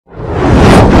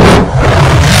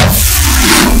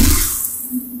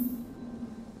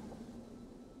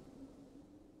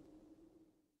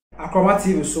Akroma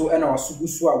TV so and our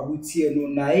sugusu a wutie no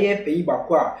na peyi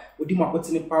bako a odi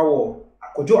makoti ni power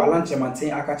akojo alanche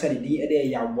manten akacha de din ede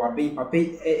ya Buaben papa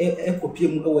kopie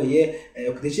mu ewe ye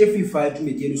okdeche FIFA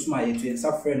dwumedie no suma ye to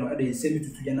ensa frɛ no ede nsemi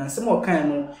tutu ya na nsem okan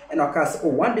no and okas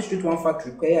one district one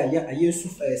factory kwa ya ayesu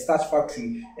starch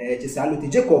factory just Alote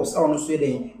Jacobs ono so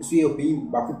ede so ye peyi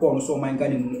bako po no so man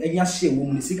Ghana mu enya hye wo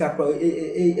mu sika kra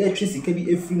twi sika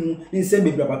bi efri mu nsem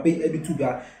bebra papa edutu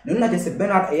ga na na just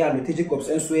Bernard Alote Jacobs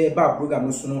enso ye ba program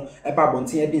no so no e ba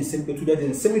bonten ye de nsem petu de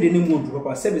nsem de ne mu odu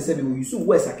papa sebe we use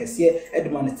words akese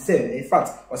Edman say, in fact,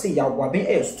 I say Buaben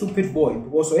a stupid boy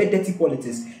because a dirty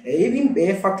politics. Even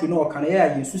a factory no can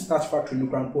use starch factory no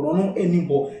grand no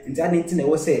anymore. In that anything I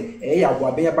was say,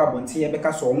 Buaben a babontia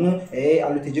because or no,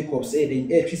 Alote Jacobs said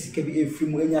the electricity can be a free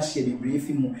moon shady brief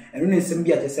him. And when some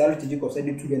be at the Alote Jacobs said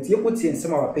to them, you put in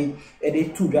some of our pay, a day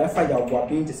to drive fire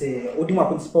Buaben to say, Odima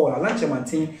Conspor, a lunch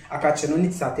mantin, a catch on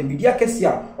it at the media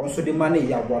cassia, also the money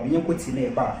Buaben put in a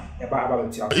bar.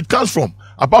 It comes from,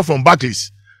 apart from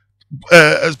Barclays.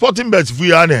 Sporting bets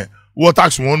we are what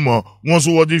tax one more once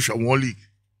what this one league.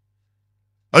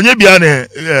 And you be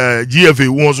GFA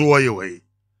once away.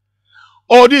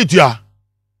 All this yeah.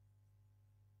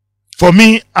 For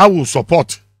me, I will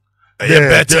support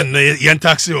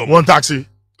taxi. One taxi.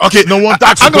 Okay, no one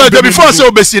taxi. I'm going to before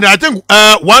so basically I think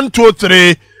 1, 2,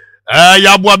 3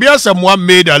 Asamoa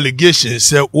made allegations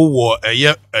say who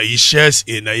he shares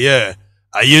in a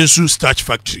Ayensu starch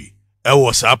factory. That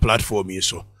was our platform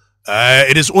so.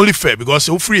 It is only fair because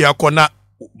so free akona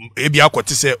ebi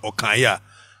akwoti say okanya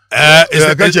is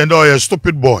a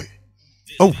stupid boy.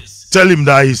 Oh, tell him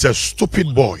that he's a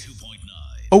stupid boy.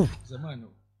 Oh,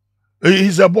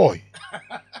 he's a boy.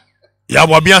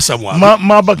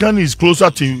 Mabakan is closer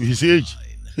to his age.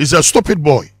 He's a stupid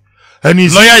boy, and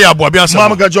he's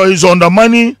Mamakajo is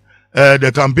undermining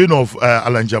the campaign of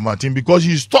Alanja Martin because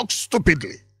he talks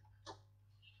stupidly.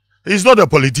 He's not a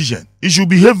politician. He should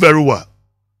behave very well.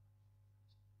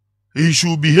 He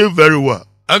should behave very well.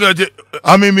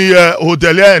 I mean, me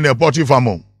hotelier and a potty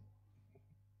farmer.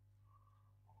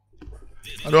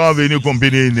 I don't have any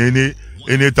company in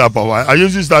any type of. I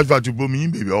use this type to put me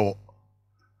in baby. Oh,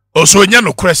 so you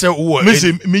no question who?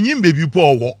 Me baby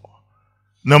poor.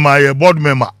 Now my board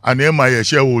member and then my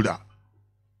shareholder.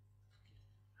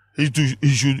 He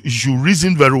should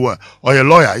reason very well. Or a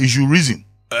lawyer, he should reason.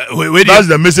 That's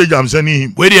the message I'm sending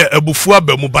him. Where a bufu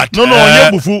abemubat? No,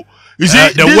 bufu. You see,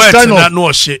 the words kind of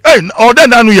no shit. Hey, or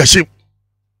then I know your shit.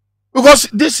 Because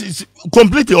this is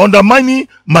completely undermining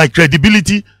my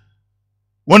credibility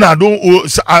when I don't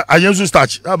I use to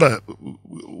start.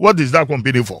 What is that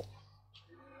company for?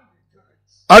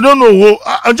 I don't know who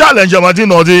I'm challenge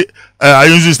Martin or the I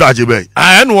use to start.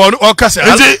 I know all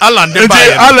Alan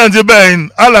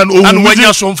and when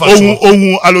you're so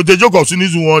Alote Jacobs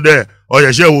needs one there or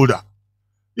your shareholder.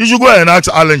 You should go and ask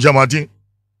Alan Martin.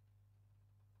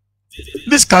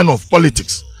 This kind of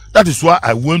politics. That is why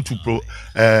I went to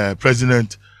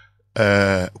President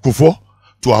Kufuor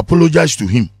to apologize to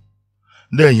him.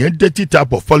 Then dirty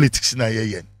type of politics na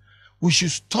we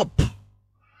should stop.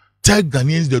 Tell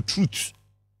Ghanaians the truth.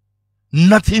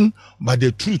 Nothing but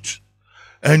the truth.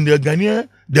 And the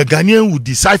Ghanaian will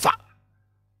decipher.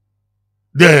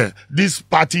 This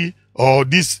party or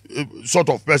this sort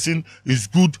of person is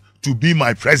good to be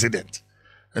my president.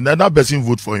 And then that person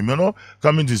vote for him, you know,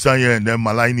 coming to stand here and then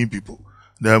maligning people.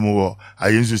 Then I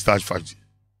used to start fighting.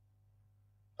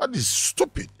 That is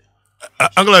stupid.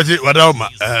 I'm going to say, no,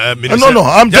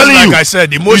 I'm telling you. Like I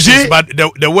said, the emotions, but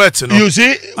the words, you know. You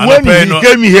see, when he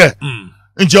came here,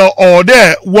 or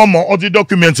there, one more of the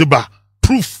documents about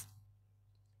proof.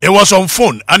 It was on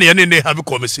phone, and they have a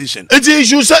conversation. He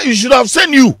should have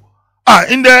sent you.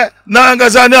 In there,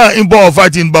 Nangazana involved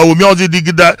fighting, but we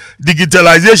the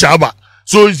digitalization.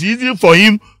 So it's easy for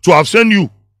him to have sent you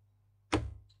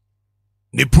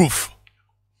the proof.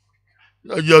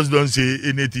 I just don't say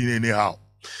anything anyhow.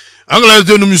 I'm going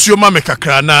to do Monsieur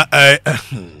Mamekakra na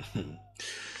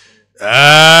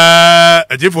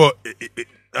therefore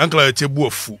Uncle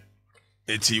Tebuofu.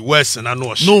 It's West and I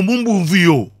know. No Mumbu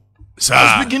Vio.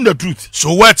 I'm speaking the truth.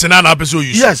 So what's an episode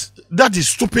you Yes, that is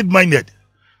stupid minded.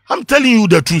 I'm telling you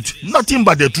the truth. Nothing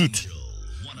but the truth.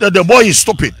 That the boy is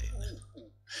stupid.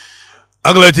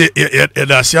 I'm going to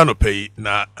Edasiano pay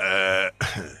na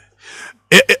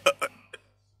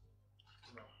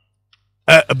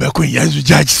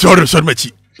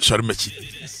sorry,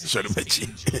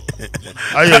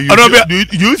 do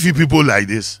you feel people like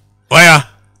this? Why?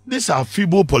 These are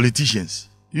feeble politicians.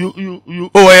 You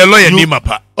oh, a lawyer ni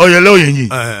mapa. Oh, a lawyer ni.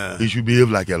 You should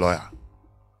behave like a lawyer.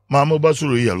 Mama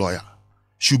Basuru, a lawyer,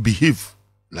 should behave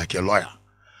like a lawyer.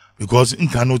 Because in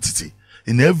Kanotiti,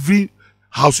 in every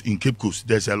house in Cape Coast,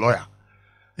 there's a lawyer.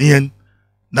 And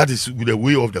that is with the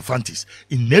way of the Fantis.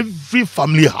 In every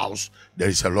family house, there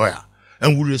is a lawyer.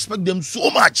 And we respect them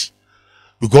so much.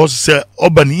 Because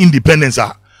urban independence,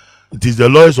 it is the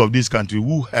lawyers of this country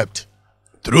who helped.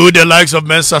 Through the likes of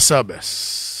Mensa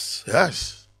Sabes.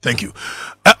 Yes. Thank you.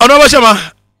 Honorable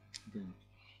Chama,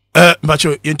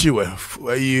 Macho,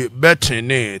 where you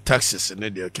betting taxes in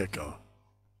the keko?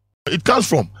 It comes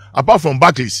from, apart from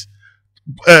Barclays,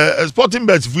 sporting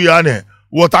bets, we are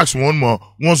what tax one more,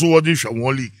 once what you shall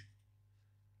one league.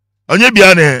 And you be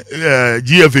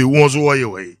GFA once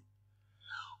away.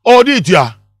 All this,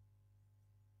 yeah.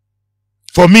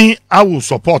 For me, I will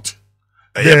support.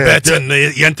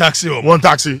 Taxi or one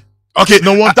taxi. Okay,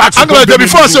 no one taxi. I'm going to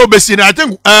before so I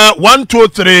think 1, 2,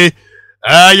 3.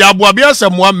 亚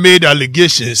Asamoa made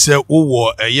allegations say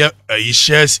who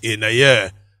shares in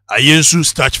a Ayensu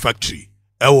starch factory.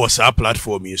 That was our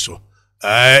platform so.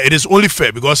 It is only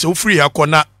fair because so free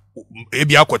hakona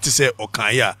ebi akwoti say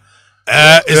okanya.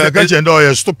 Is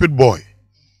a stupid boy.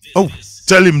 Oh,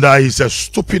 tell him that he's a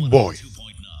stupid boy.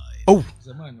 Oh,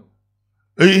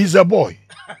 he's a boy.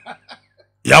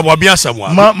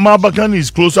 Asamoa. Mabakan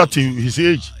is closer to his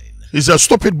age. He's a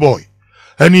stupid boy.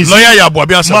 And he's lawyer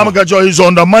Asamoa. Is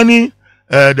undermining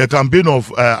the campaign of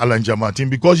Alaps Martin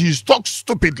because he talks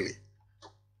stupidly.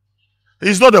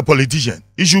 He's not a politician.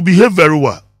 He should behave very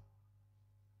well.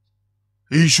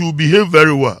 He should behave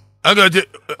very well. I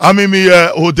mean,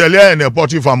 hotelier and a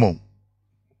potty farmer.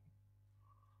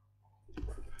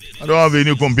 I don't have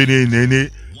any company in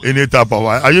any type of.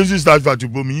 I use this type to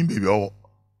put me in baby.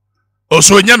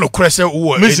 Also, you know,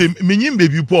 Cressel, Missy, me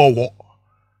baby poor.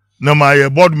 Now my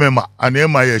board member and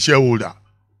then my shareholder.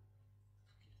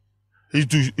 He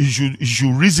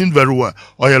should reason very well.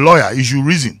 Or a lawyer, he should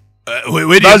reason.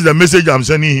 That's the message I'm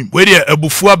sending him. Where a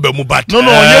bufua bemubat. No,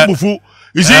 bufu.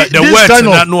 You see, the this words kind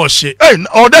of no shit. Hey,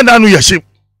 or then I know your shit.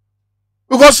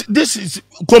 Because this is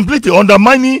completely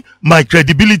undermining my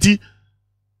credibility.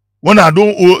 When I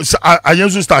don't, I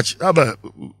used to start.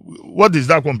 What is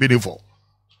that company for?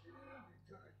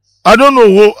 I don't know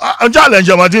who. I'm just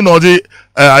Alaps Martin or the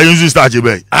I used to start.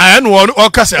 I know all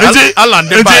case. Alan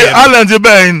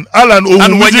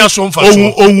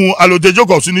Ohun Alotejo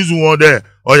Kosunizu one there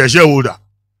or your shareholder.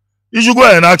 You should go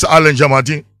and ask Alaps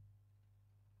Martin.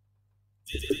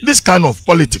 This kind of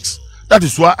politics. That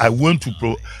is why I went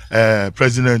to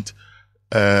President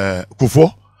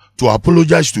Kufuor to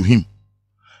apologize to him.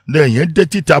 The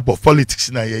dirty type of politics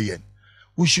in Ayen.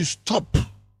 We should stop.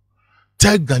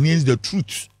 Tell Ghanaians the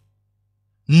truth.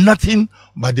 Nothing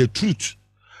but the truth.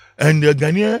 And the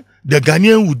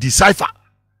Ghanaian will decipher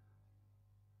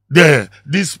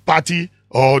this party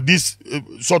or this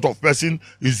sort of person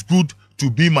is good to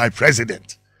be my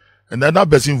president. And then that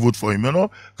person vote for him,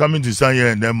 coming to stand here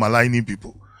and then maligning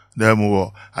people.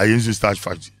 Then I used to start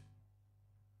fighting.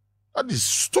 That is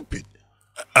stupid.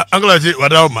 I'm going to say,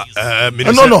 no,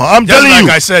 I'm telling you.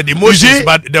 Like I said, the emotions,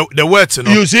 but the words,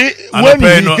 You see, when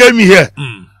he came here,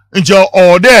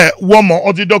 or there, one more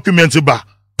of the documents about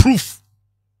proof.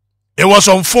 It was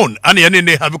on phone, and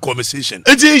they have a conversation.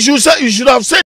 You should have said.